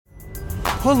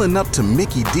Pulling up to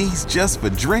Mickey D's just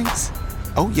for drinks?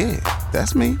 Oh yeah,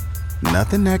 that's me.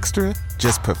 Nothing extra,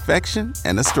 just perfection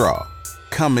and a straw.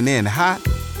 Coming in hot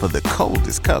for the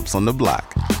coldest cups on the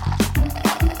block.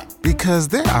 Because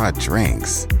there are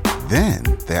drinks. Then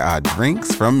there are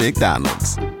drinks from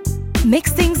McDonald's.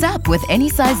 Mix things up with any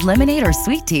size lemonade or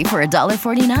sweet tea for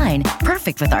 $1.49.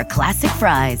 Perfect with our classic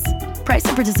fries. Price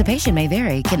and participation may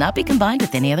vary. Cannot be combined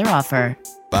with any other offer.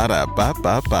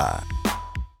 Ba-da-ba-ba-ba.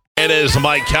 It is the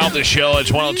Mike Calta Show.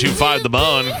 It's 102.5 The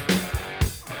Bone.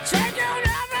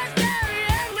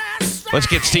 Let's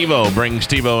get Steve-O. Bring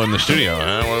Steve-O in the studio.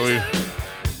 Huh? What are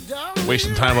we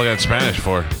wasting time looking at Spanish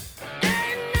for?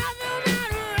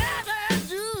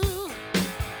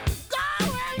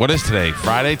 What is today?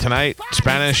 Friday tonight?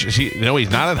 Spanish? Is he? No,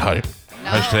 he's not at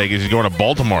Hush today because he's going to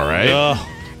Baltimore, right?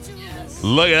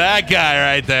 Look at that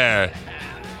guy right there.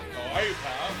 How are you,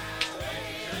 pal?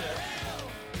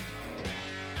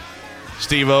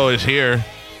 Steve-O is here.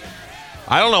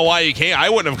 I don't know why you came. I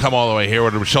wouldn't have come all the way here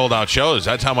with sold out shows.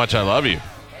 That's how much I love you.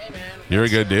 Hey, man. You're a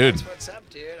good dude. What's up,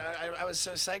 dude? I was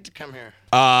so psyched to come here.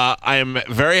 I am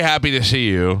very happy to see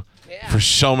you for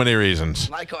so many reasons.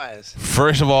 Likewise.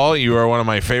 First of all, you are one of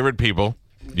my favorite people.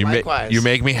 Likewise. You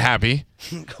make me happy.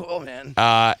 Cool, man.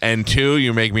 And two,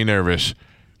 you make me nervous.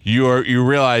 You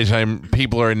realize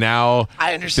people are now.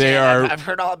 I understand. I've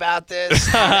heard all about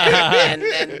this, and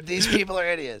these people are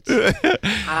idiots. People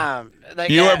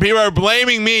are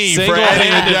blaming me for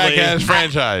ending the Jackass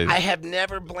franchise. I have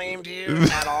never blamed you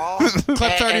at all. Clip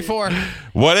 34.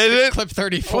 What is it? Clip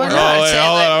 34. Hold on,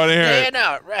 I want to hear it. Yeah,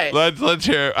 no, right. Let's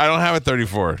hear it. I don't have a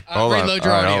 34. Hold on. Reload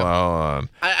your audio. Hold on.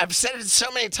 I've said it so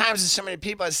many times to so many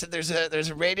people. I said there's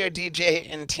a radio DJ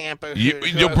in Tampa who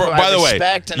by the way,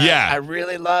 respect and yeah. I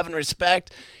really love and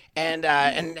respect, and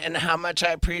how much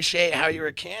I appreciate how you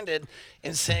were candid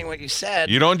in saying what you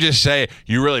said. You don't just say,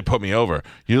 you really put me over.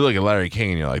 You look at Larry King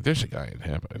and you're like, there's a guy in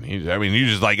Tampa. And you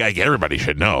just like everybody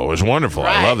should know. It was wonderful.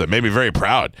 Right. I loved it. Made me very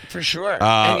proud. For sure.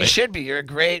 And you should be. You're a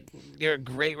great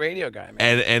radio guy,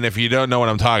 man. And if you don't know what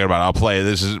I'm talking about, I'll play.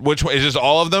 Is this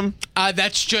all of them?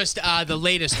 That's just the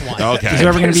latest one. Okay. Is there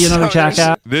ever going to be another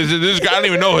Jackass? This I don't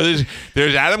even know who this.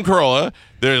 There's Adam Carolla.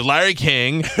 There's Larry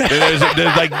King. There's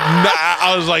like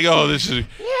I was like, oh, this is.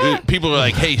 Yeah. People are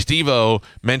like, hey, Steve-O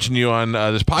mentioned you on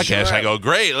this podcast. Sure. I go,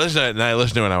 great, listen. And I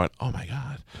listened to it and I went, oh my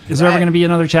god. Is there ever going to be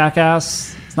another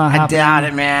Jackass? It's not happening. I doubt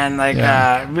it, man. Like,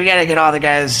 we got to get all the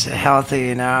guys healthy,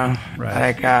 you know.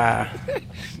 Right. Like, I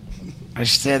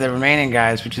should say the remaining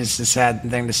guys, which is a sad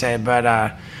thing to say,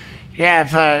 but yeah,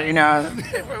 if the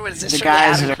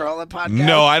guys that are podcast.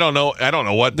 No, I don't know. I don't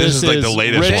know what this is like the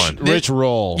latest one. Rich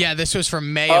Roll. Yeah, this was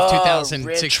from May of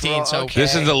 2016. So okay.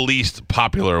 This is the least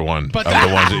popular one but of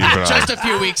the ones that you put just on. a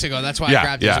few weeks ago. That's why I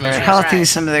grabbed yeah. his They're most healthy. recent.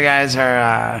 Some of the guys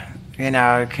are,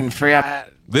 can free up.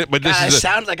 But this God, is it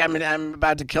sounds like I'm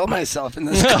about to kill myself in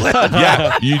this clip.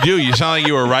 yeah, you do. You sound like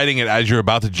you were writing it as you're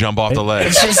about to jump off the ledge.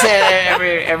 It's just that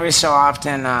every so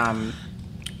often,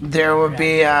 there will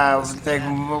be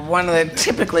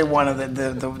typically one of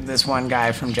this one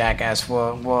guy from Jackass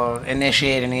will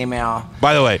initiate an email.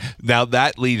 By the way, now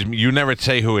that leads me. You never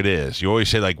say who it is. You always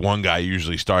say like one guy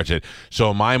usually starts it.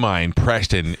 So in my mind,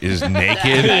 Preston is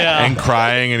naked and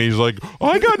crying, and he's like,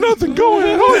 "I got nothing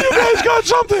going. Oh, you guys got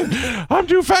something. I'm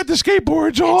too fat to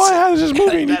skateboard, so all I had is this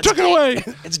movie, and you took it away."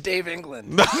 It's Dave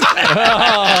England.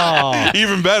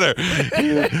 Even better.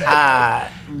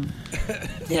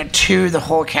 To the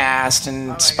whole cast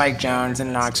and Spike Jonze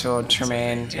and Knoxville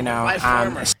Tremaine,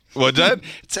 What's that?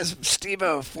 It says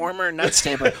Steve-O, former nut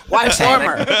stapler. Why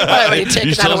former? Why are you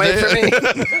taking that away from me?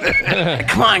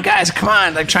 Come on, guys, come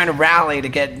on! Like trying to rally to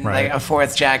get like a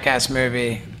fourth Jackass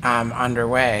movie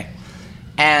underway,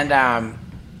 and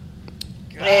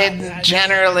it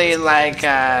generally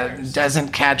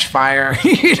doesn't catch fire.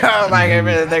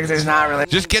 Everything thinks there's not really.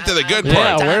 Just get to the good part.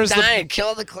 Yeah, where's the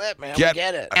kill the clip, man? We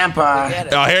get it. Tampa.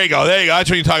 Oh, here you go. There you go. That's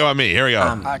when you talk about me. Here we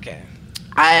go. Okay.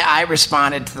 I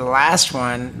responded to the last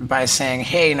one by saying,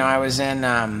 hey, I was in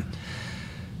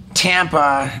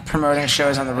Tampa promoting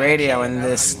shows on the radio, and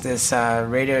this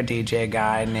radio DJ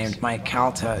guy named Mike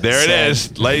Calta. There it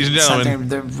is, ladies and gentlemen. Something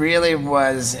that really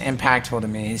was impactful to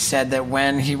me. He said that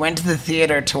when he went to the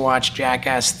theater to watch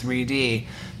Jackass 3D,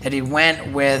 that he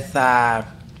went with a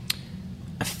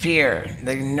fear,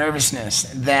 the nervousness,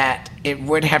 that it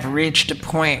would have reached a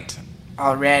point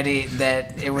already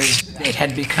that it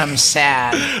had become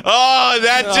sad. Oh,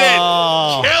 that's it.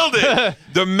 Killed it.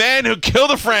 The man who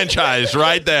killed the franchise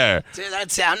right there. Dude,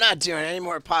 that's it. I'm not doing any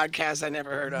more podcasts I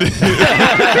never heard of.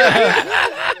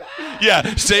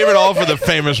 Yeah, save it all for the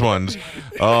famous ones.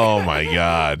 Oh, my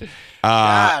God.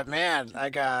 God, man,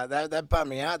 like that bummed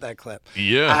me out, that clip.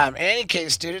 Yeah. In any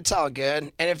case, dude, it's all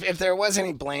good. And if there was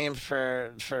any blame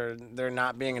for there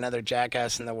not being another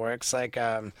Jackass in the works, like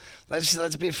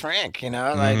let's be frank,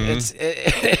 like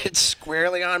it's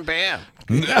squarely on Bam.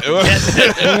 Get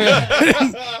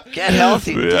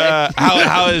healthy.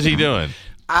 How is he doing?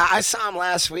 I saw him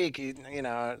last week. He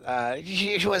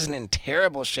wasn't in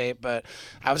terrible shape, but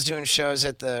I was doing shows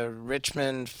at the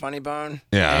Richmond Funny Bone.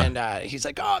 Yeah. And he's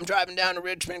like, "Oh, I'm driving down to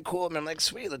Richmond. Cool." And I'm like,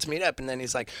 "Sweet, let's meet up." And then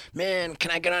he's like, "Man,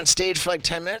 can I get on stage for like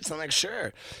 10 minutes?" And I'm like,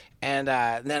 "Sure." And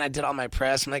then I did all my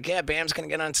press. I'm like, "Yeah, Bam's gonna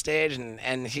get on stage,"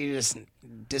 and he just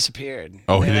disappeared.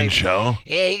 Oh, he didn't show?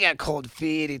 Yeah, he got cold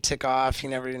feet. He took off. He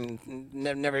never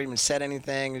even said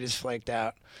anything. He just flaked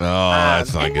out. Oh,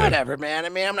 that's not good. Whatever, man. I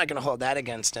mean, I'm not gonna hold that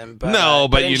against him. But no,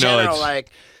 but in you general, know, it's like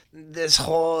this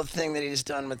whole thing that he's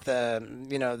done with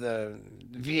the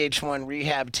VH1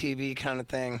 rehab TV kind of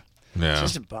thing. Yeah. It's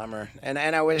just a bummer. And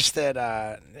I wish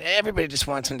that everybody just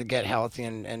wants him to get healthy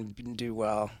and do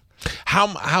well.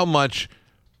 How much?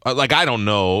 Like, I don't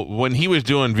know. When he was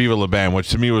doing Viva La Bam, which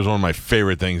to me was one of my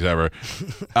favorite things ever.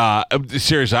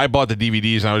 Seriously, I bought the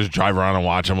DVDs and I would just drive around and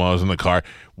watch them while I was in the car.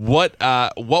 What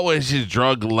was his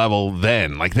drug level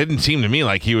then? Like, it didn't seem to me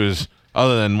like he was,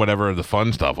 other than whatever the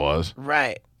fun stuff was.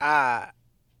 Right. I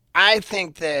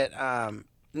think that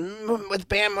with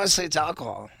Bam, mostly it's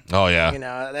alcohol. Oh, yeah.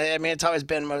 I mean, it's always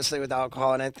been mostly with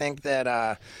alcohol, and I think that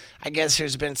I guess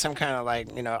there's been some kind of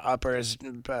uppers,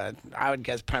 but I would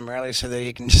guess primarily so that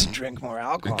he can just drink more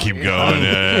alcohol. Keep going,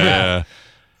 yeah.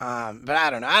 But I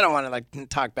don't know. I don't want to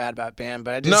talk bad about Bam,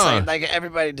 but I just like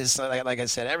everybody just like I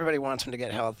said, everybody wants him to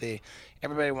get healthy.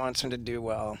 Everybody wants him to do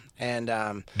well. And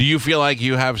do you feel like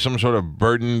you have some sort of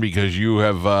burden because you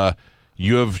have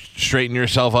straightened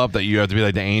yourself up, that you have to be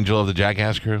like the angel of the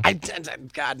Jackass crew?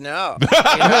 God, no.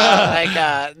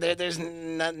 There's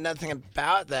nothing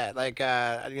about that. I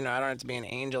don't have to be an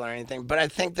angel or anything. But I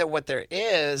think that what there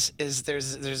is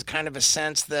there's kind of a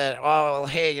sense that, oh, well,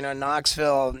 hey,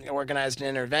 Knoxville organized an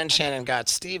intervention and got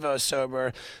Steve-O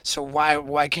sober, so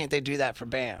why can't they do that for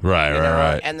Bam?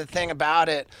 Right. And the thing about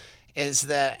it is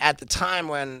that at the time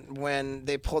when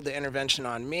they pulled the intervention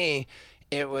on me,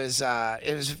 it was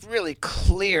really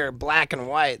clear, black and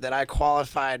white, that I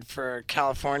qualified for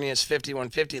California's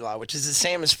 5150 law, which is the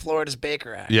same as Florida's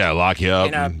Baker Act. Yeah, lock you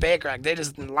up. Baker Act, they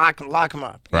just lock them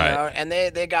up. Right. And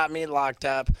they got me locked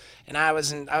up, and I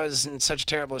was in such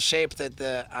terrible shape that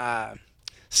the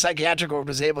psychiatric ward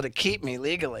was able to keep me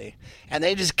legally, and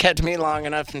they just kept me long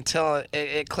enough until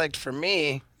it clicked for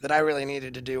me that I really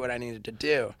needed to do what I needed to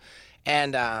do,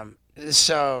 and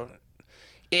so.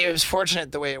 It was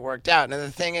fortunate the way it worked out. And the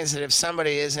thing is that if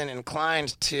somebody isn't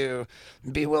inclined to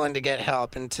be willing to get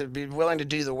help and to be willing to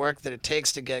do the work that it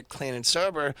takes to get clean and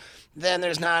sober, then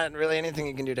there's not really anything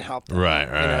you can do to help them. Right.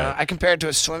 I compare it to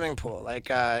a swimming pool.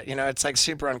 It's like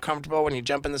super uncomfortable when you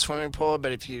jump in the swimming pool,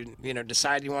 but if you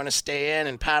decide you want to stay in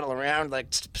and paddle around,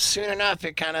 soon enough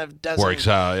it kind of doesn't works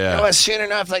out. Yeah. Soon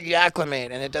enough, you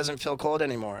acclimate and it doesn't feel cold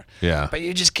anymore. Yeah. But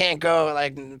you just can't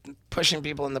go pushing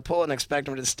people in the pool and expect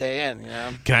them to stay in.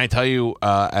 Can I tell you,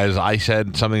 as I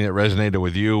said, something that resonated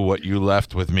with you, what you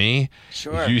left with me?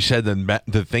 Sure. You said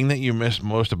the thing that you miss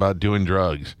most about doing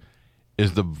drugs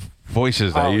is the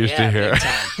voices that I used to hear. Big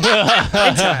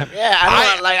time. Yeah,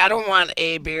 I don't want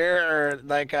a beer or a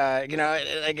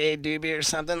doobie or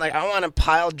something. I want to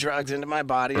pile drugs into my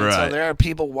body until there are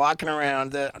people walking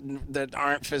around that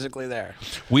aren't physically there.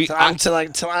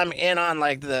 Till I'm in on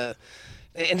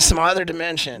in some other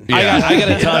dimension. Yeah. I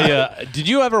gotta tell you, did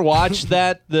you ever watch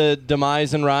The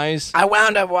Demise and Rise? I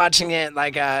wound up watching it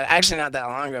actually not that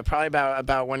long ago, probably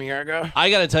about 1 year ago.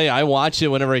 I gotta tell you, I watched it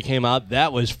whenever it came out.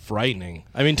 That was frightening.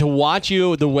 I mean, to watch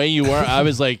you the way you were, I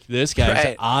was like, this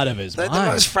guy's out of his mind. The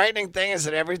most frightening thing is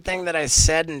that everything that I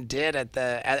said and did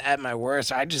at my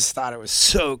worst, I just thought it was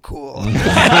so cool.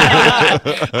 I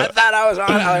thought I was on.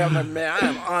 I'm like, man, I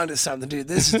am on to something, dude.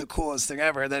 This is the coolest thing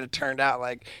ever. And then it turned out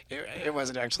it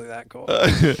wasn't actually that cool.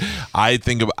 I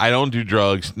don't do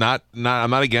drugs. I'm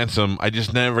not against them. I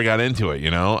just never got into it.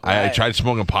 Right. I tried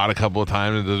smoking pot a couple of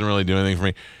times. It doesn't really do anything for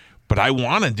me. But I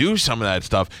want to do some of that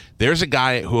stuff. There's a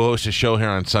guy who hosts a show here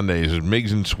on Sundays,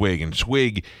 Miggs and Swig, and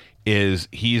Swig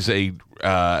he's a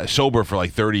sober for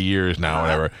 30 years now,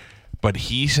 whatever. But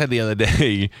he said the other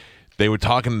day they were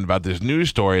talking about this news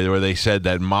story where they said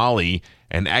that Molly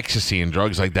and ecstasy and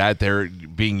drugs like that, they're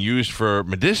being used for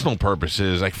medicinal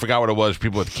purposes. I forgot what it was,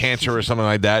 people with cancer or something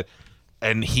like that.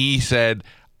 And he said,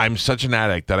 I'm such an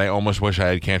addict that I almost wish I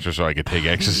had cancer so I could take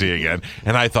ecstasy again.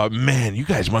 And I thought, man, you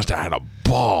guys must have had a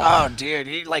ball. Oh,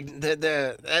 dude,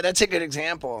 that's a good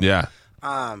example. Yeah.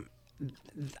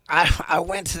 I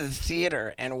went to the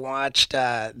theater and watched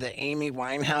the Amy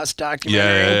Winehouse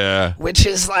documentary, which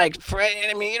is like,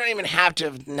 I mean, you don't even have to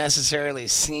have necessarily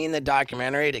seen the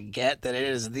documentary to get that it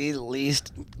is the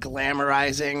least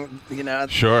glamorizing,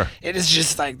 Sure. It is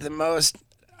just like the most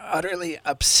utterly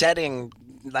upsetting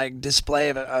like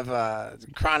display of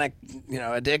chronic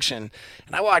addiction.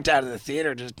 And I walked out of the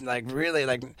theater just like really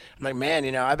like, I'm like,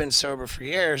 man, I've been sober for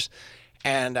years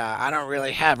and I don't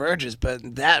really have urges,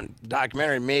 but that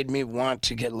documentary made me want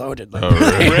to get loaded. Like,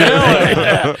 really?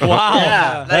 Yeah. Wow.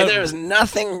 Yeah, like, there was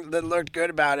nothing that looked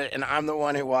good about it, and I'm the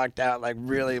one who walked out like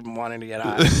really wanting to get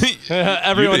high.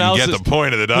 Everyone you else didn't get is, the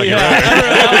point of the documentary.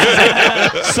 yeah,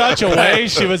 everyone else is such a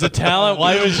waste. She was a talent.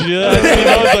 Why would she do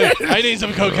that? Like, I need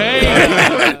some cocaine.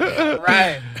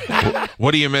 Right.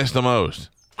 What do you miss the most?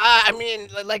 I mean,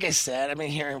 like I said,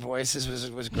 hearing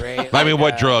voices was great. I mean,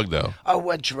 what drug though? Oh,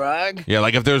 what drug? Yeah,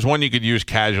 like if there's one you could use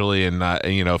casually, and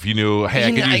if you knew, hey,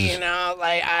 I could use.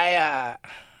 Like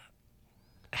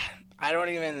I don't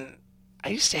even. I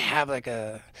used to have like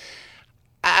I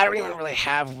don't even really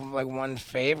have like one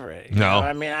favorite. No.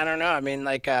 I mean, I don't know. I mean,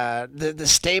 like the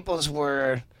staples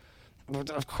were,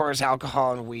 of course,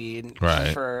 alcohol and weed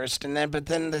first, but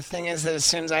then the thing is that as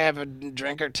soon as I have a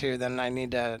drink or two, then I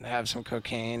need to have some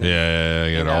cocaine.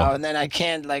 And then I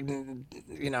can't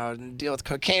deal with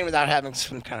cocaine without having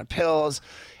some kind of pills,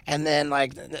 and then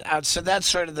so that's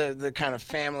sort of the kind of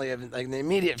family of like the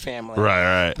immediate family.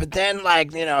 Right. But then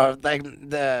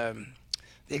the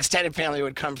extended family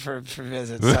would come for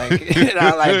visits, Uncle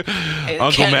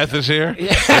Meth is here.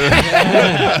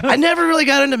 Yeah. I never really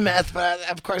got into meth, but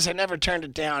of course I never turned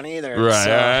it down either. Right.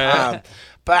 So,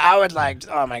 but I would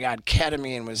oh my God,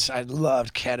 ketamine I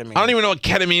loved ketamine. I don't even know what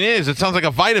ketamine is. It sounds like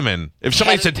a vitamin. If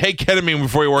somebody said take ketamine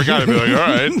before you work out, I'd be like, all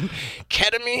right.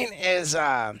 Ketamine is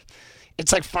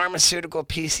it's like pharmaceutical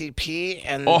PCP,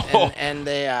 and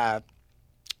they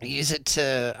use it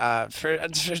to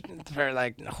for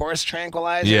like horse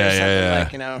tranquilizer or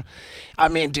something. Yeah. I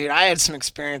mean, dude, I had some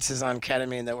experiences on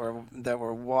ketamine that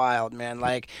were wild, man.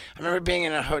 Like I remember being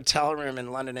in a hotel room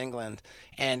in London, England,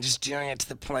 and just doing it to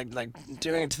the point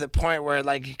where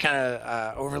like you kind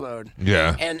of overload.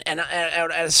 Yeah. And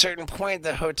at a certain point,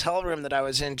 the hotel room that I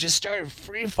was in just started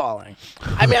free falling.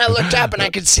 I mean, I looked up and I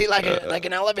could see like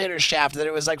an elevator shaft that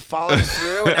it was like falling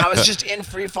through, and I was just in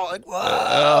free fall, like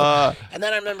whoa. And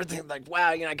then I remember thinking like, wow,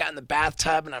 I got in the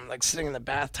bathtub and I'm like sitting in the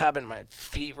bathtub and my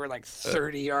feet were like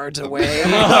 30 yards away.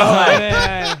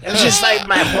 It was just like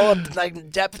my whole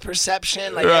like depth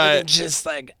perception, like everything just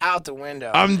like out the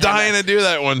window. I'm dying to do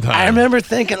that one time. I remember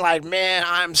thinking like, man,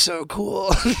 I'm so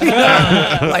cool.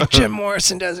 Like Jim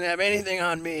Morrison doesn't have anything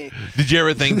on me. Did you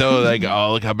ever think though, like,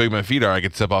 oh, look how big my feet are, I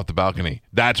could step off the balcony?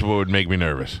 That's what would make me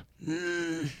nervous.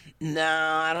 No,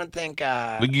 I don't think.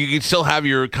 You could still have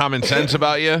your common sense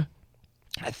about you.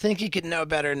 I think you could know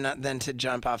better than to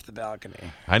jump off the balcony.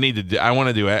 I want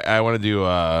to do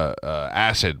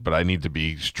acid, but I need to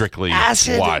be strictly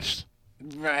watched.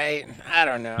 Right. I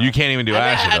don't know. You can't even do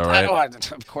acid, though,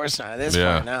 right? Of course not. At this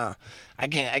point, no. I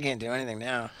can't do anything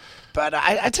now. But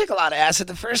I took a lot of acid.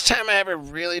 The first time I ever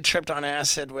really tripped on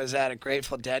acid was at a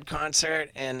Grateful Dead concert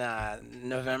in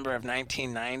November of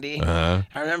 1990. I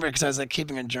remember because I was like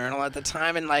keeping a journal at the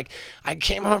time, and like I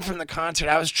came home from the concert,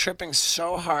 I was tripping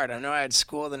so hard. I know I had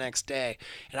school the next day,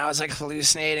 and I was like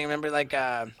hallucinating. I remember like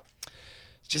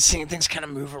just seeing things kind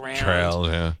of move around. Trails,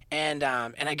 yeah. And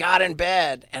I got in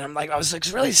bed, and I was like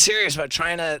really serious about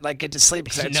trying to like get to sleep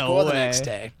because I had school the next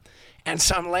day. And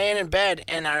so I'm laying in bed,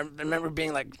 and I remember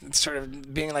being like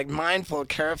mindful,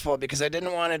 careful, because I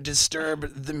didn't want to disturb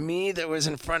the me that was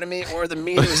in front of me or the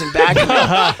me that was in back of me.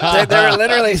 There were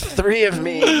literally three of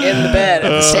me in the bed at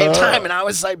the same time, and I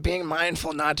was like being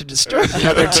mindful not to disturb the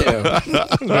other two.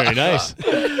 Very nice.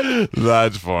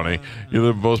 That's funny. You're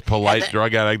the most polite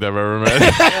drug addict I've ever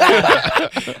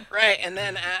met. Right, and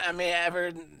then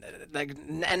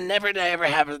never did I ever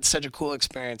have such a cool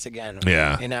experience again.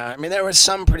 Yeah. There was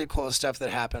some pretty cool stuff that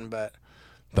happened, but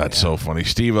that's so funny.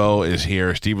 Steve-O is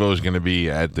here. Steve-O is going to be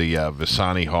at the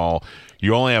Visani Hall.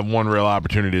 You only have one real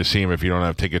opportunity to see him if you don't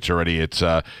have tickets already. It's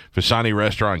Visani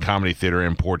Restaurant Comedy Theater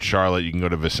in Port Charlotte. You can go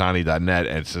to Visani.net,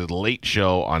 and it's a late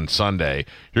show on Sunday.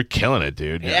 You're killing it,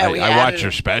 dude. Yeah, I watched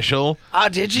your special. Oh,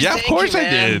 did you? Yeah, of course I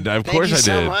did. Of course I did. Thank you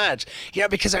so much. Yeah,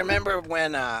 because I remember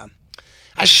when I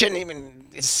shouldn't even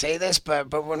say this,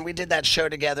 but when we did that show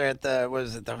together at the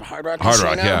Hard Rock Casino?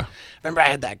 Hard Rock, yeah. Remember I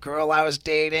had that girl I was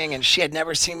dating, and she had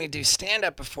never seen me do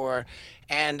stand-up before,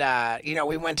 and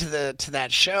we went to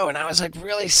that show, and I was like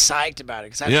really psyched about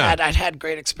it because I'd had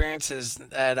great experiences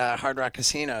at Hard Rock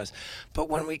casinos, but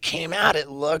when we came out, it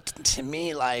looked to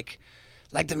me like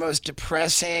like the most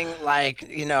depressing, like,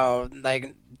 you know,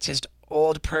 like just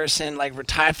old person, like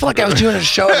retired. I feel like I was doing a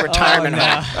show at a retirement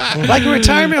home. Like a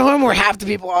retirement home where half the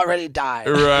people already died.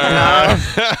 Right.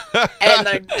 And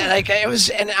like it was,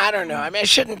 and I don't know. I mean, I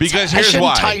shouldn't. Because here's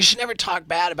why. You should never talk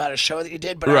bad about a show that you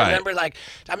did. But Right.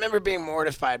 I remember being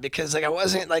mortified because like I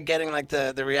wasn't like getting like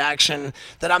the reaction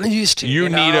that I'm used to. You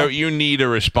know? need a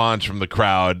response from the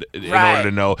crowd in Right. order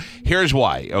to know. Here's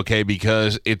why, okay?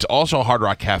 Because it's also a Hard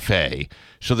Rock Cafe.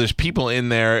 So there's people in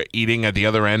there eating at the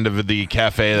other end of the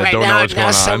cafe that Right don't know what's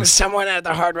going on. Someone at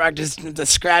the Hard Rock just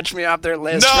scratched me off their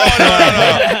list.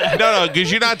 No, because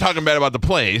you're not talking bad about the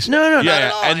place. No, not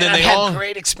at all. And then I've had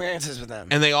great experiences with them.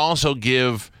 And they also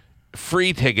give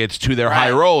free tickets to their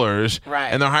high rollers, Right.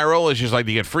 and their high rollers just like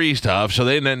to get free stuff, so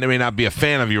they may not be a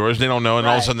fan of yours. They don't know, and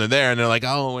all of a sudden they're there, and they're like,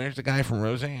 "Oh, where's the guy from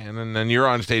Roseanne?" And then you're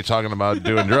on stage talking about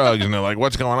doing drugs, and they're like,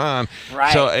 "What's going on?"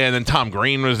 Right. So, and then Tom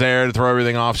Green was there to throw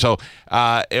everything off. So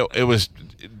it was.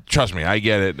 Trust me, I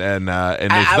get it, and there's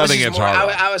nothing against Hard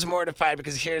Rock. I was mortified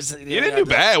because here's you didn't do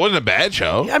bad. It wasn't a bad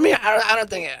show. I mean, I don't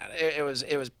think it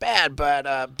was bad, but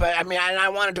I mean, I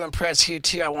wanted to impress you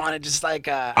too. I wanted just like.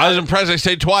 I was impressed. I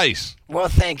stayed twice. Well,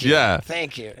 thank you. Yeah.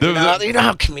 Thank you. You know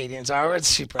how comedians are. We're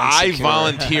super insecure. I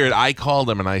volunteered. I called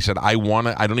them and I said, I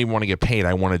don't even want to get paid.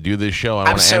 I want to do this show. I want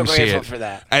to I'm MC so grateful it. for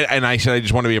that. And I said, I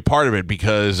just want to be a part of it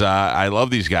because I love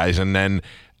these guys. And then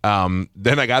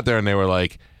I got there and they were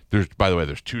like, by the way,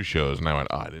 there's 2 shows, and I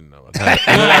went, I didn't know about that.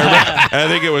 And I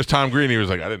think it was Tom Green. He was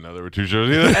like, I didn't know there were 2 shows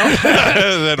either.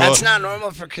 That's not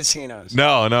normal for casinos.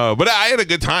 No, but I had a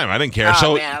good time. I didn't care. Oh,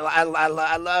 so man, I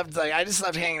loved I just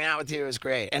loved hanging out with you. It was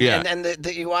great. And and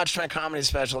that you watched my comedy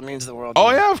special means the world to me.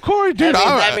 Oh yeah, of course, dude.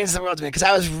 That means the world to me because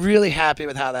I was really happy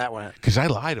with how that went. Because I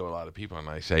lie to a lot of people and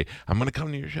I say I'm going to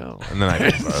come to your show, and then I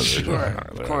Sure,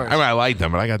 of course. I mean, I like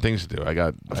them, but I got things to do.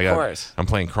 Of course. I'm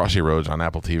playing Crossy Roads on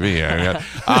Apple TV.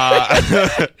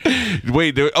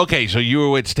 Wait, okay, so you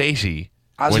were with Stacy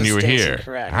when you were Stacey, here.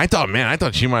 correct. I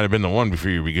thought she might have been the one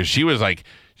before you because she was like,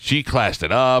 she classed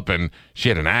it up and she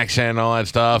had an accent and all that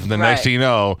stuff. And the next thing you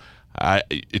know,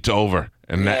 it's over.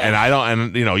 And I don't,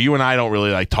 and you know, you and I don't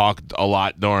really like talk a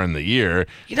lot during the year.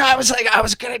 You know, I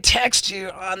was gonna text you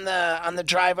on the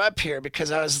drive up here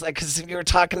because because you were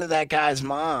talking to that guy's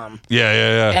mom.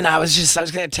 Yeah. And I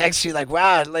was gonna text you like,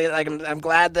 wow, like I'm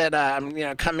glad that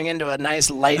I'm coming into a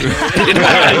nice light.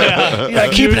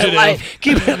 Keeping it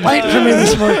light for me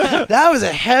this morning. That was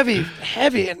a heavy,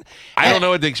 and I don't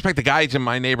know what to expect. The guy's in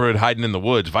my neighborhood hiding in the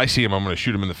woods. If I see him, I'm going to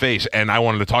shoot him in the face. And I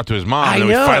wanted to talk to his mom, and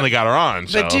we finally got her on.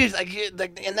 So. But dude,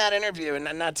 like in that interview,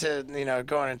 and not to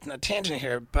go on a tangent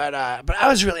here, but I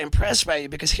was really impressed by you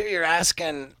because here you're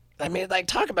asking. I mean, like,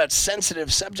 talk about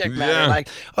sensitive subject matter. Yeah. Like,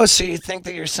 oh, so you think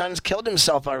that your son's killed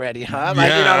himself already, huh?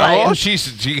 Yeah. She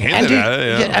hinted at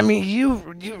it. Yeah, I mean,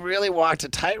 you really walked a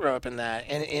tightrope in that,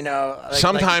 and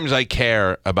sometimes I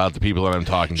care about the people that I'm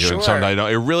talking to, and sometimes I don't.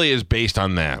 It really is based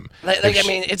on them. I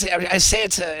mean, I say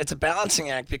it's a balancing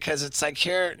act because it's like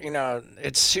here,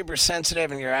 it's super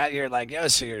sensitive, and you're like, yo,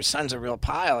 so your son's a real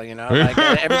pile, like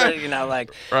everybody,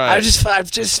 like. Right. I've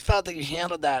just felt that you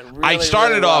handled that really. I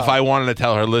started really well. off. I wanted to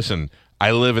tell her, listen.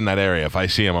 I live in that area. If I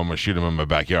see him, I'm gonna shoot him in my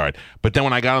backyard. But then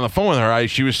when I got on the phone with her,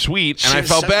 she was sweet, and I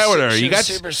felt bad with her. She was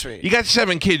super sweet. You got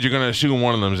 7 kids. You're gonna assume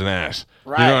one of them's an ass.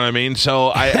 Right. You know what I mean?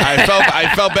 So I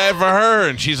felt bad for her,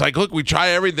 and she's like, "Look, we try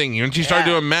everything." And she started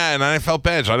doing mad, and I felt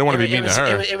bad, so I didn't want to be mean to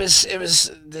her. It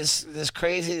was this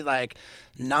crazy like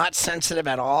not sensitive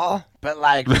at all, but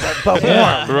warm.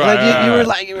 Right.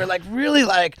 Like you were like really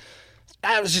like.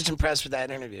 I was just impressed with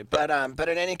that interview, but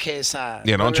in any case,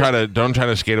 don't try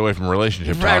to skate away from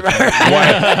relationship talk.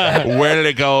 Right. Where did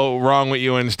it go wrong with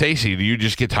you and Stacy? Do you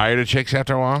just get tired of chicks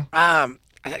after a while?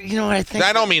 You know what I think?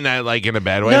 I don't mean that like in a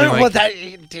bad way. No, I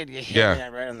mean, dude, you hit me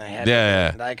right on the head.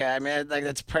 Yeah. Like I mean, like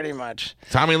that's pretty much.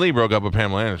 Tommy Lee broke up with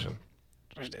Pamela Anderson.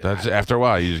 That's after a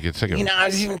while you just get sick of it. I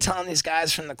was even telling these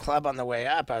guys from the club on the way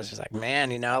up. I was just like,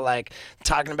 man, like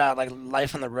talking about like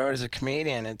life on the road as a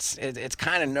comedian. It's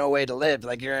kind of no way to live.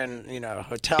 Like you're in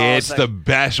hotels. It's the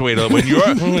best way to live. When you're,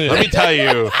 let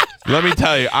me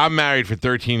tell you, I'm married for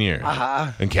 13 years.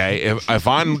 Okay, if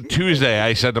on Tuesday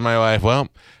I said to my wife, well,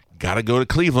 gotta go to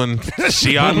Cleveland,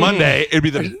 see you on Monday, it'd be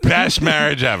the best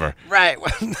marriage ever. Right.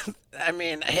 I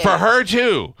mean, hey, for her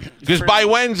too, because by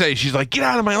Wednesday she's like, get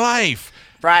out of my life.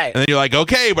 Right. And then you're like,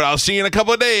 okay, but I'll see you in a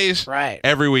couple of days. Right.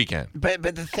 Every weekend. But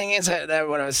the thing is that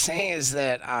what I was saying is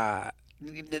that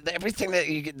everything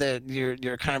that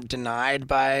you're kind of denied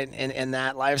by in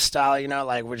that lifestyle,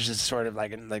 like which is sort of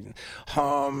like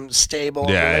home, stable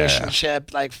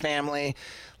relationship, like family.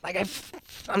 Like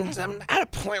I'm at a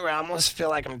point where I almost feel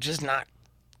like I'm just not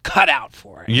cut out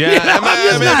for it. Yeah,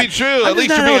 that may be true. At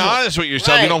least you're being honest with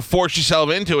yourself. Right. You don't force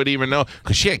yourself into it, even though,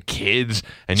 because she had kids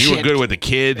and you were good with the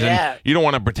kids, and you don't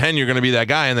want to pretend you're going to be that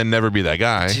guy and then never be that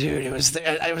guy. Dude, it was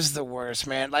the worst,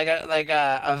 man.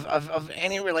 Of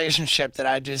any relationship that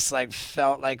I just like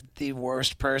felt like the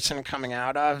worst person coming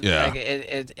out of. Yeah, like,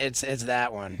 it's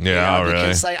that one. Yeah, really.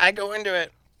 Because like I go into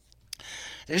it.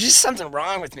 There's just something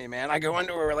wrong with me, man. I go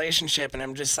into a relationship and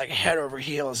I'm just like head over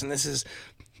heels, and this is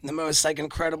the most like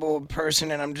incredible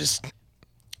person, and I'm just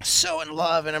so in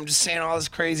love, and I'm just saying all this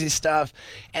crazy stuff,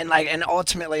 and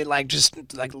ultimately like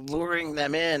just like luring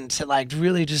them in to like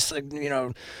really just like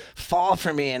fall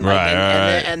for me, and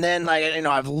and then like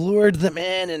I've lured them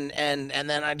in, and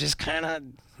then I just kind of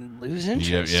lose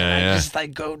interest. I just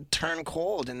like go turn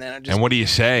cold, and then I just and what do you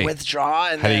say? Withdraw.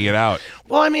 And how do you get out?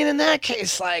 Well, I mean, in that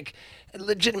case, like.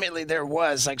 Legitimately, there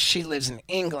was like she lives in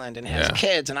England and has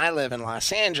kids, and I live in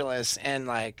Los Angeles, and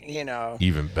like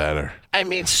even better. I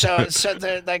mean, so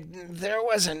there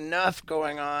was enough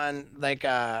going on like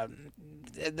that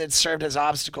served as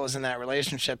obstacles in that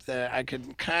relationship that I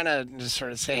could kind of just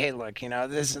sort of say, hey, look,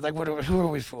 this is like who are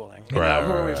we fooling? Who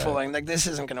are we fooling? Like this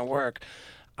isn't gonna work.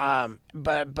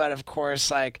 But of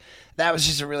course, like that was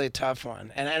just a really tough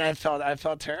one, and I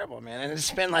felt terrible, man. And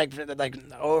it's been like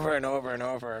over and over and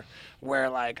over,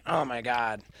 where like, oh my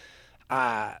God,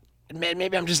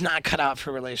 maybe I'm just not cut out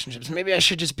for relationships. Maybe I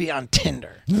should just be on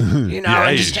Tinder. Yeah,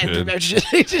 you should.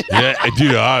 Yeah,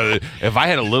 dude. If I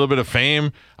had a little bit of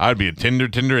fame, I'd be a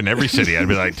Tinder in every city. I'd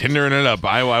be like Tindering it up.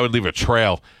 I would leave a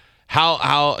trail.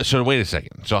 So wait a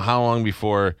second. So how long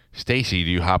before Stacy do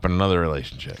you hop in another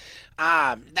relationship?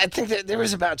 I think that there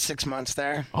was about 6 months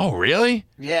there. Oh, really?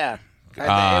 Yeah. It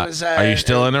was, are you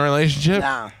still in a relationship?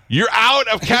 No. You're out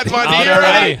of Kat Von D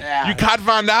already? Yeah. You Kat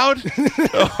Von out?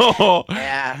 Oh.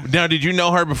 Yeah. Now, did you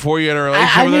know her before you had a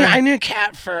relationship with her? I knew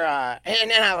Kat for,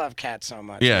 and I love Kat so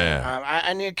much. Yeah.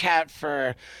 I knew Kat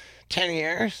for 10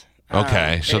 years.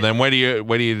 Okay. So then where do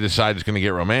you decide it's going to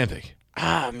get romantic?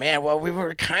 Oh, man. Well, we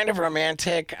were kind of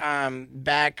romantic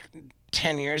back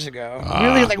 10 years ago.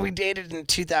 Really, like we dated in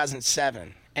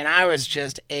 2007. And I was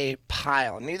just a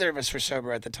pile. Neither of us were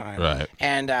sober at the time. Right.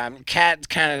 And Kat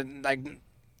kind of like,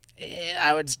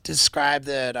 I would describe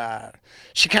that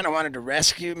she kind of wanted to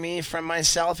rescue me from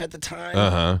myself at the time.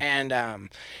 Uh-huh. And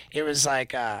it was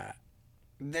like,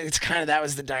 it's kind of, that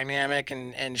was the dynamic.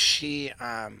 And she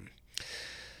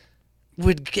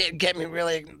would get me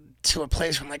really to a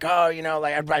place where I'm like, oh,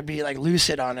 like I'd be like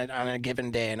lucid on a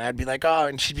given day, and I'd be like, oh,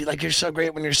 and she'd be like, you're so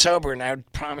great when you're sober, and I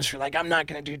would promise her like, I'm not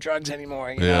gonna do drugs anymore,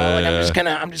 I'm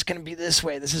just gonna be this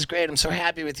way. This is great. I'm so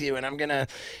happy with you, and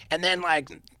then like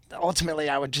ultimately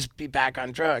I would just be back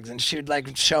on drugs, and she would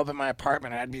like show up at my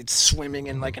apartment, and I'd be swimming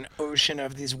in like an ocean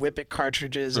of these Whippet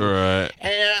cartridges, and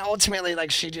ultimately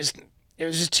like it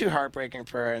was just too heartbreaking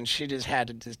for her, and she just had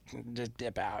to just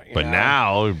dip out. But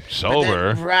now,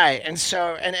 sober. Right. And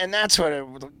so, and that's what it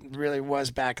really was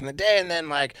back in the day. And then,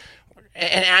 like,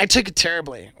 and I took it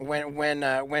terribly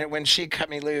when she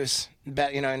cut me loose,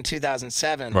 in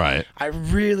 2007. Right. I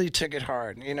really took it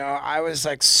hard. I was,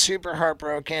 like, super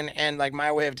heartbroken, and, like,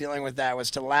 my way of dealing with that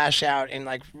was to lash out in,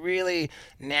 like, really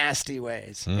nasty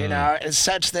ways, it's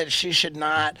such that she should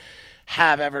not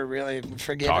have ever really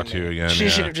forgiven Talk to me. you again. She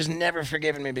should have just never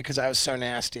forgiven me because I was so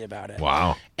nasty about it.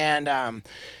 Wow. And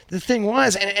the thing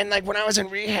was, and like when I was in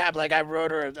rehab, like I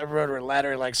wrote her a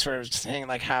letter, like sort of saying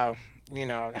like how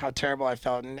how terrible I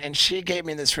felt, and she gave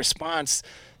me this response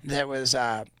that was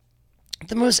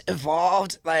the most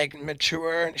evolved, like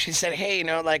mature. She said, hey,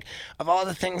 like of all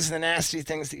the things, the nasty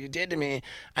things that you did to me,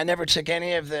 I never took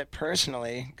any of that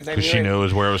personally. Because she knew it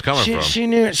was where it was coming from. She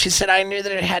knew it. She said, I knew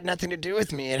that it had nothing to do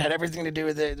with me. It had everything to do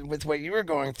with what you were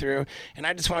going through. And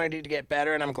I just wanted you to get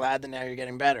better. And I'm glad that now you're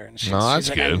getting better. And she's that's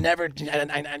like, good.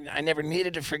 I never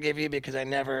needed to forgive you because I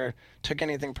never took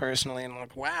anything personally. And I'm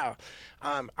like, wow.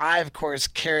 I, of course,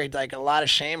 carried like a lot of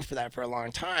shame for that for a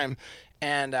long time.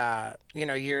 And,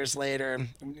 years later,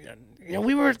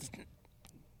 we were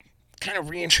kind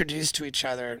of reintroduced to each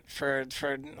other for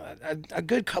a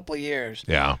good couple of years.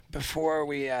 Yeah. Before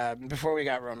we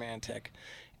got romantic.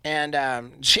 And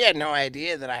she had no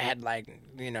idea that I had, like,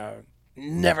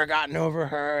 never gotten over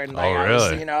her. And, like,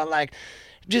 really? I was,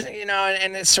 just,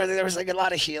 and it's sort of, there was, like, a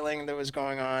lot of healing that was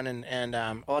going on.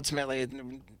 And ultimately,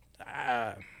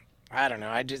 I don't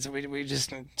know. We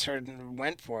just sort of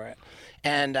went for it.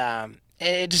 And,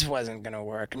 it just wasn't going to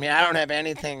work. I mean, I don't have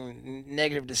anything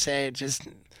negative to say.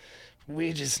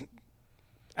 We just. You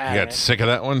got sick of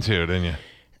that one too, didn't you?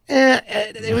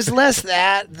 It was less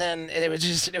that than it was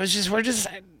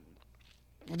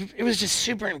just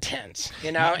super intense,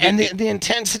 And the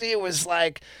intensity was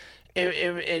like,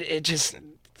 it just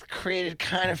created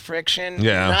kind of friction.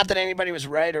 Yeah. Not that anybody was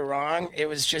right or wrong. It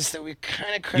was just that we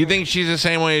kind of couldn't. You think she's the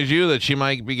same way as you, that she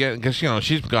might be getting, because,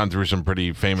 she's gone through some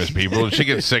pretty famous people. She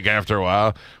gets sick after a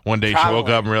while. One day she woke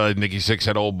up and realized Nikki Sixx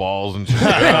had old balls, and she's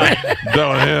like,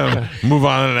 don't him. Move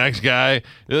on to the next guy.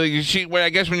 I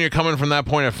guess when you're coming from that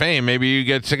point of fame, maybe you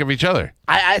get sick of each other.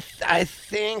 I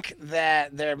think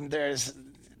that there's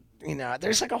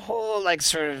like a whole like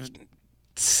sort of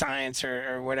science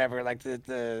or whatever, like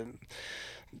the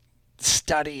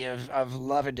study of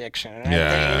love addiction. And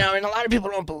I think, and a lot of people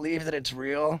don't believe that it's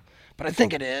real, but I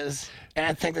think it is. And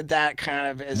I think that kind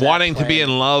of is wanting to be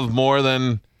in love more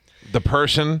than the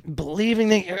person, believing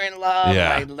that you're in love,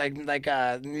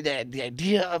 the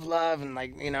idea of love, and I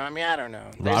don't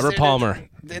know. Robert Palmer,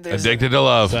 addicted to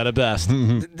love, said it best.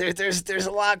 There's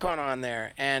a lot going on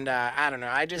there, and I don't know.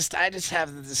 I just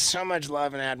have so much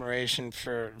love and admiration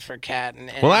for Kat,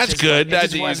 and well, that's good.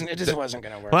 It just wasn't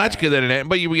going to work. Well, that's good that it.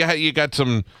 But you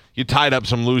tied up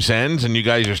some loose ends, and you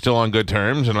guys are still on good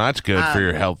terms, and that's good for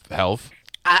your health.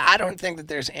 I don't think that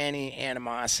there's any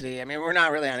animosity. I mean, we're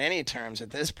not really on any terms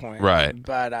at this point. Right.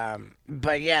 But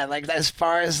yeah, like as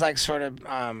far as like sort of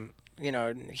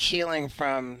healing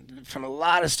from a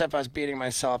lot of stuff I was beating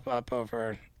myself up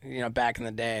over, back in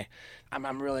the day,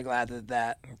 I'm really glad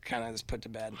that kind of is put to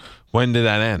bed. When did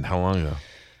that end? How long ago?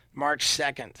 March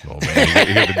 2nd. Oh man,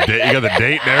 you got the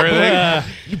date and everything.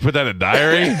 You put that in a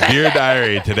diary. Dear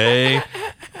diary, today,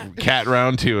 Cat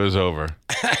round 2 is over.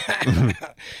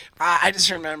 I just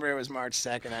remember it was March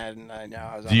 2nd. I know.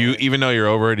 I was. Do you, even though you're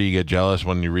over, do you get jealous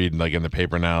when you read like in the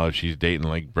paper now if she's dating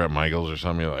like Bret Michaels or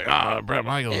something? You're like, Bret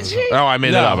Michaels. Is she? Oh, I made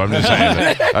it up. I'm just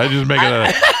saying. I just making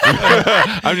it.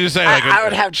 I'm just saying. I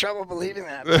would have trouble believing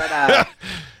that, but.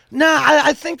 No,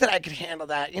 I think that I could handle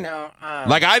that,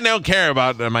 like, I don't care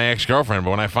about my ex-girlfriend,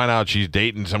 but when I find out she's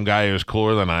dating some guy who's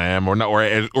cooler than I am, or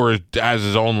has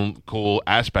his own cool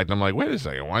aspect, I'm like, wait a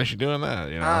second, why is she doing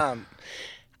that?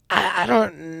 I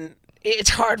don't. It's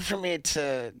hard for me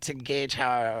to gauge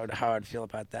how I'd feel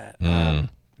about that.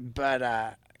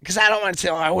 But because I don't want to say,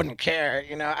 I wouldn't care,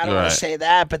 I don't want to say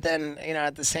that, but then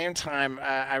at the same time,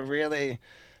 I really.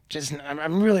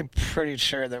 I'm really pretty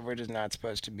sure that we're just not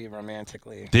supposed to be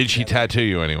romantically. Did she tattoo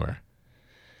you anywhere?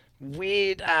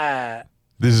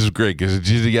 This is great because it's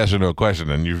just a yes or no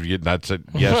question, and you not said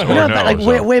yes or no. But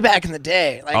like way back in the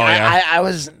day, like I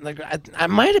was like I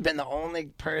might have been the only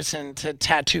person to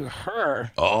tattoo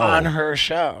her on her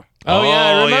show. Oh yeah,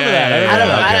 I remember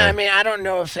that. I don't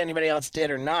know if anybody else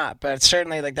did or not, but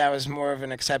certainly like that was more of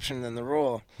an exception than the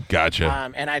rule.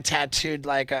 Gotcha. And I tattooed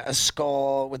like a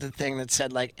skull with a thing that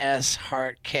said like S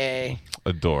heart K.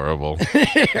 Adorable.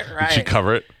 Right. Did she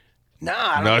cover it?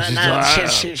 No,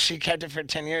 she kept it for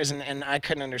 10 years, and I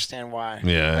couldn't understand why.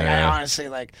 Yeah. I honestly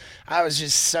I was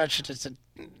just such a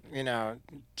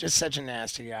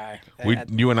nasty guy.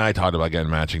 You and I talked about getting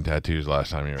matching tattoos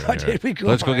last time you were here. Did we?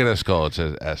 Let's go get a skull. It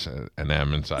says S and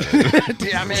M inside it.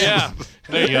 Dude, yeah.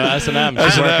 There you go. S and M.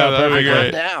 That'd be great.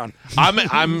 Down. I'm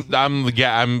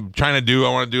trying to I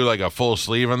want to do like a full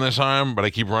sleeve on this arm, but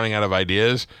I keep running out of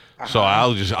ideas. So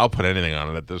I'll put anything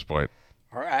on it at this point.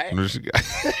 All right.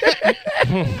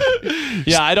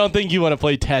 Yeah, I don't think you want to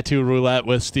play tattoo roulette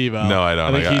with Steve-O. No, I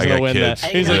don't. I think he's going to win kids.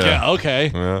 that. He's like, yeah,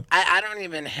 okay. Yeah. I don't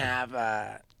even have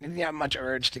much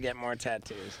urge to get more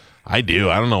tattoos. I do.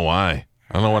 I don't know why.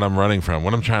 I don't know what I'm running from.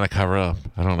 What I'm trying to cover up.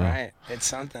 I don't know. Right. It's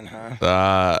something,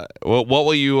 huh? What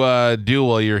will you do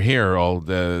while you're here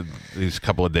these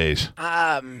couple of days?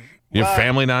 Your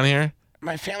family down here?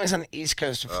 My family's on the East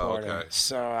Coast of Florida. Okay.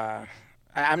 So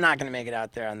I'm not going to make it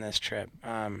out there on this trip.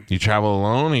 You travel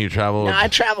alone, or you travel? No, I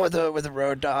travel with a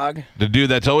road dog. The dude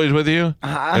that's always with you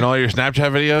in all your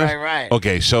Snapchat videos. Right.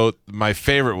 Okay, so my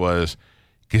favorite was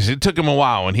because it took him a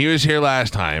while. When he was here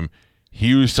last time,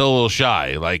 he was still a little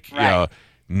shy. Like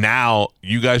now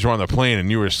you guys were on the plane and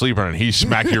you were sleeping, and he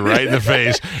smacked you right in the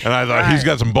face. And I thought he's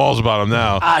got some balls about him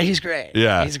now. He's great.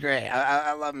 Yeah, he's great.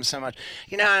 I love him so much.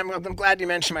 I'm glad you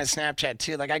mentioned my Snapchat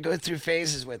too. Like I go through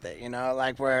phases with it.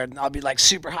 Like where I'll be like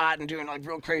super hot and doing like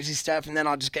real crazy stuff, and then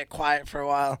I'll just get quiet for a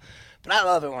while. But I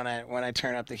love it when I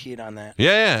turn up the heat on that.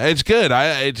 Yeah, it's good.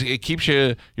 It keeps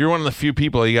you. You're one of the few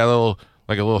people. You got a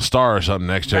little star or something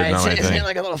next to it. Isn't it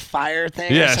like a little fire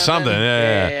thing? Yeah, or something.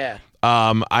 Yeah.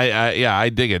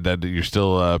 I dig it that you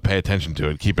still pay attention to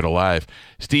it, keep it alive.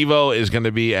 Steve-O is going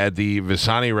to be at the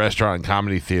Visani Restaurant and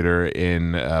Comedy Theater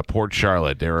in Port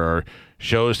Charlotte. There are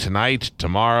shows tonight,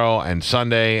 tomorrow, and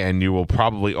Sunday, and you will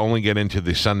probably only get into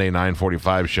the Sunday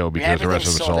 9:45 show because the rest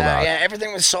of them sold out. Yeah,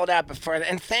 everything was sold out before.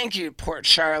 And thank you, Port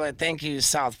Charlotte. Thank you,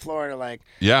 South Florida. Like,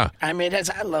 yeah, I mean,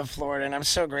 I love Florida, and I'm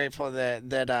so grateful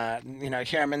that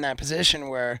here I'm in that position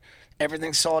where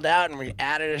everything's sold out, and we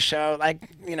added a show. Like,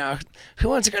 who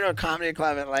wants to go to a comedy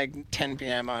club at like 10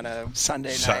 p.m. on a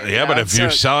Sunday night? Yeah, but if you're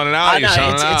selling it out, you're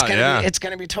selling it out. It's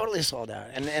going to be totally sold out,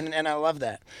 and I love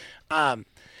that.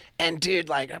 And dude,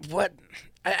 like, what?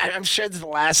 I'm sure it's the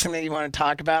last thing that you want to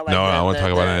talk about. Like, no, I want to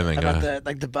talk about anything. About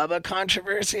the Bubba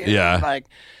controversy. Yeah. Like,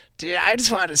 dude, I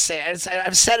just wanted to say,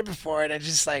 I've said it before, and I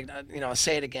just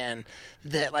say it again,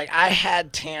 that like I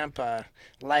had Tampa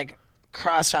like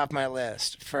crossed off my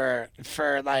list for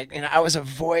like, I was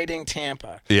avoiding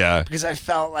Tampa. Yeah. Because I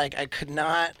felt like I could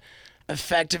not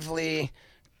effectively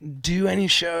do any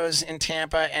shows in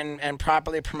Tampa and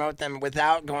properly promote them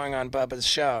without going on Bubba's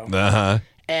show. Uh-huh.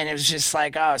 And it was just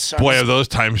like, oh, so boy, have those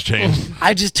times changed.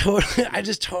 I just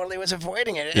totally was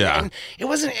avoiding it. Yeah. And it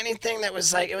wasn't anything that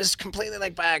was like, it was completely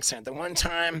like by accident. The one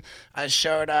time I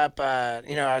showed up, I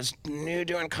was new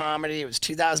doing comedy. It was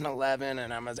 2011,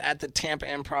 and I was at the Tampa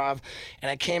Improv, and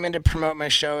I came in to promote my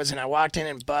shows, and I walked in,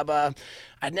 and Bubba,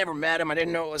 I'd never met him. I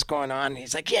didn't know what was going on. And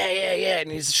he's like, yeah.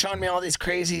 And he's showing me all these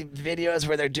crazy videos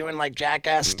where they're doing like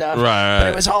jackass stuff. Right. But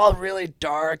it was all really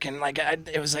dark, and like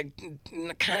it was like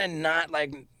kind of not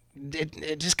like,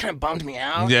 it just kind of bummed me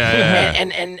out. Yeah.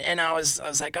 And I was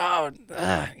like, oh,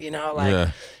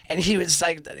 and he was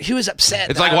upset.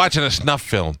 It's like watching a snuff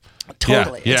film.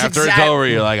 Totally. Yeah, after it's over,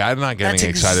 you're like, I'm not getting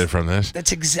excited from this.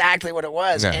 That's exactly what it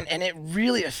was. Yeah. And it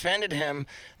really offended him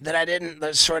that I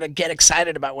didn't sort of get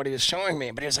excited about what he was showing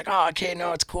me. But he was like, oh, okay,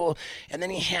 no, it's cool. And then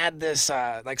he had this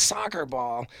like soccer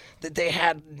ball that they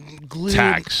had glued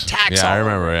tacks yeah, all I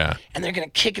remember, over. yeah. And they're going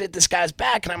to kick it at this guy's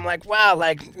back. And I'm like, wow,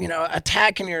 like,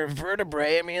 attacking your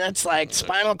vertebrae. I mean, that's like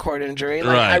spinal cord injury.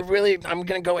 Like, right. I'm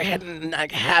going to go ahead and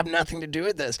like have nothing to do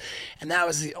with this. And that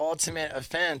was the ultimate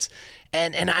offense.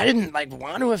 And I didn't like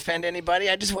want to offend anybody.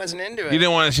 I just wasn't into it. You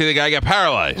didn't want to see the guy get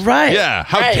paralyzed. Right. Yeah.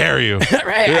 How dare you?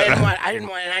 Right. I didn't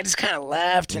want, and I just kind of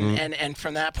left. And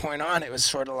from that point on, it was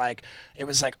sort of like, it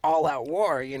was like all out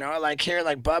war, like here,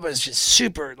 like Bubba's just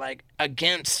super like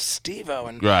against Steve-O.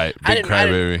 And right. Big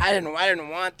crybaby. I didn't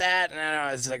want that. And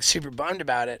I was like super bummed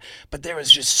about it. But there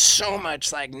was just so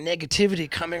much like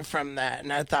negativity coming from that.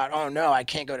 And I thought, oh no, I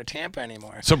can't go to Tampa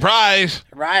anymore. Surprise.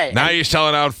 Right. Now you're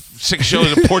selling out 6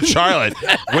 shows at Port Charlotte.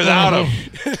 Without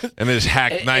him and his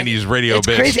hack 90s radio it's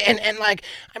bits. Crazy. And like,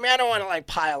 I mean, I don't want to like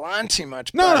pile on too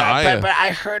much, but I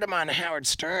heard him on Howard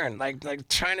Stern, like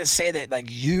trying to say that like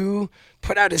you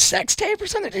put out a sex tape or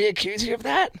something. Did he accuse you of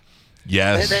that?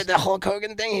 Yes. The Hulk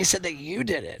Hogan thing. He said that you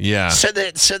did it. Yeah. So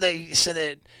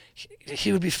that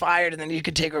he would be fired and then you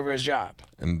could take over his job.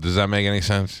 And does that make any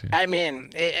sense? I mean,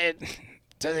 it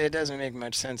doesn't make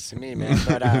much sense to me, man.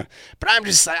 But I'm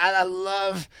just like, I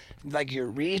love like your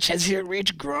reach. Has your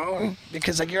reach grown?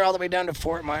 Because like you're all the way down to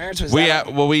Fort Myers. We have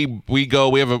the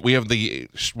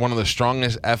one of the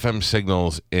strongest FM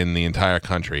signals in the entire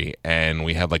country, and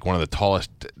we have like one of the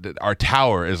tallest. Our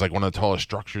tower is like one of the tallest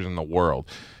structures in the world.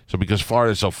 So because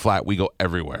Florida is so flat, we go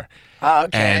everywhere. Oh,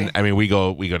 okay. And I mean, we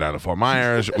go down to Fort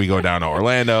Myers, we go down to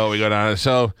Orlando, we go down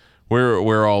to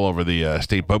We're all over the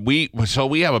state, but we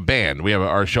have a band. We have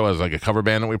our show as like a cover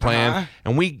band that we play in,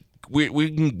 and we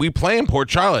play in Port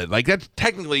Charlotte. Like that's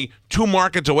technically 2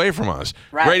 markets away from us,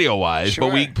 radio wise. Sure.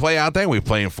 But we play out there. We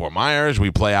play in Fort Myers.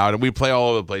 We play out and we play all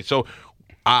over the place. So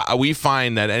we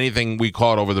find that anything we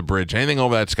call it over the bridge, anything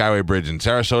over that Skyway Bridge in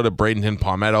Sarasota, Bradenton,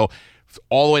 Palmetto,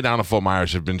 all the way down to Fort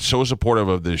Myers have been so supportive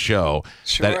of this show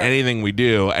that anything we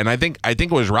do, and I think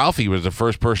it was Ralphie was the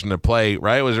first person to play,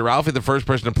 right? Was it Ralphie the first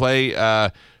person to play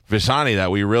Visani that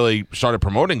we really started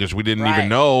promoting because we didn't even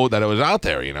know that it was out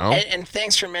there, And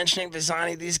thanks for mentioning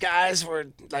Visani. These guys were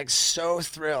like so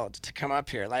thrilled to come up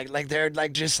here. Like they're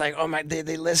like just like, oh my,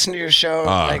 they listen to your show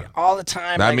like all the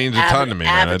time. That like, means a ton to me,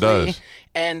 man. It does.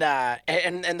 And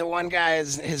the one guy,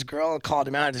 his girl called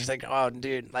him out. She's like, "Oh,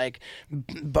 dude, like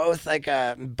both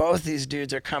these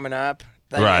dudes are coming up.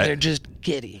 Like, they're just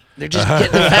giddy. They're just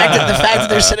giddy. The fact that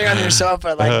they're sitting on their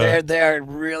sofa, like they're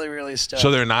really really stoked.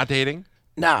 So they're not dating?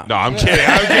 No, I'm kidding.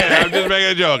 I'm just making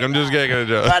a joke. I'm just making a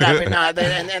joke. But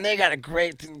and they got a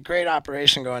great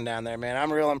operation going down there, man.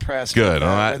 I'm real impressed. Good.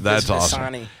 With that's awesome.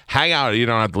 Visani. Hang out. You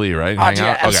don't have to leave, right? Hang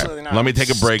out. Absolutely not. Let me take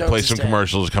a break. Play some stay.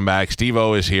 commercials. Come back.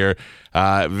 Steve-O is here.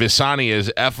 Visani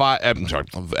is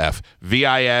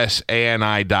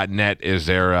visani.net is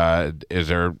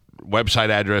their website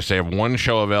address. They have one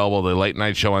show available, the late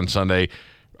night show on Sunday.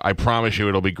 I promise you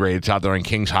it'll be great. It's out there on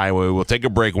Kings Highway. We'll take a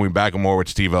break and we'll be back with more with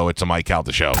Steve-O. It's the Mike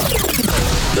Calta Show.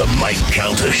 The Mike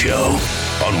Calta Show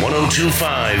on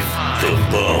 102.5 The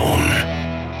Bone.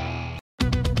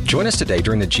 Join us today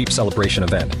during the Jeep Celebration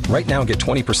event. Right now, get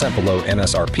 20% below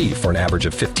MSRP for an average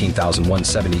of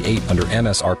 $15,178 under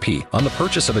MSRP on the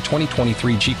purchase of a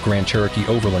 2023 Jeep Grand Cherokee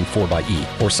Overland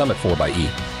 4xE or Summit 4xE.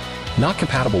 Not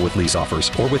compatible with lease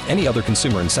offers or with any other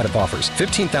consumer incentive offers.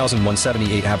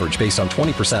 $15,178 average based on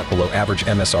 20% below average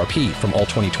MSRP from all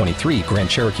 2023 Grand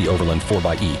Cherokee Overland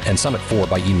 4xE and Summit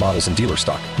 4xE models in dealer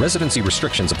stock. Residency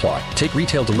restrictions apply. Take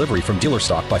retail delivery from dealer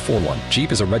stock by 4/1.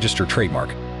 Jeep is a registered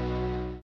trademark.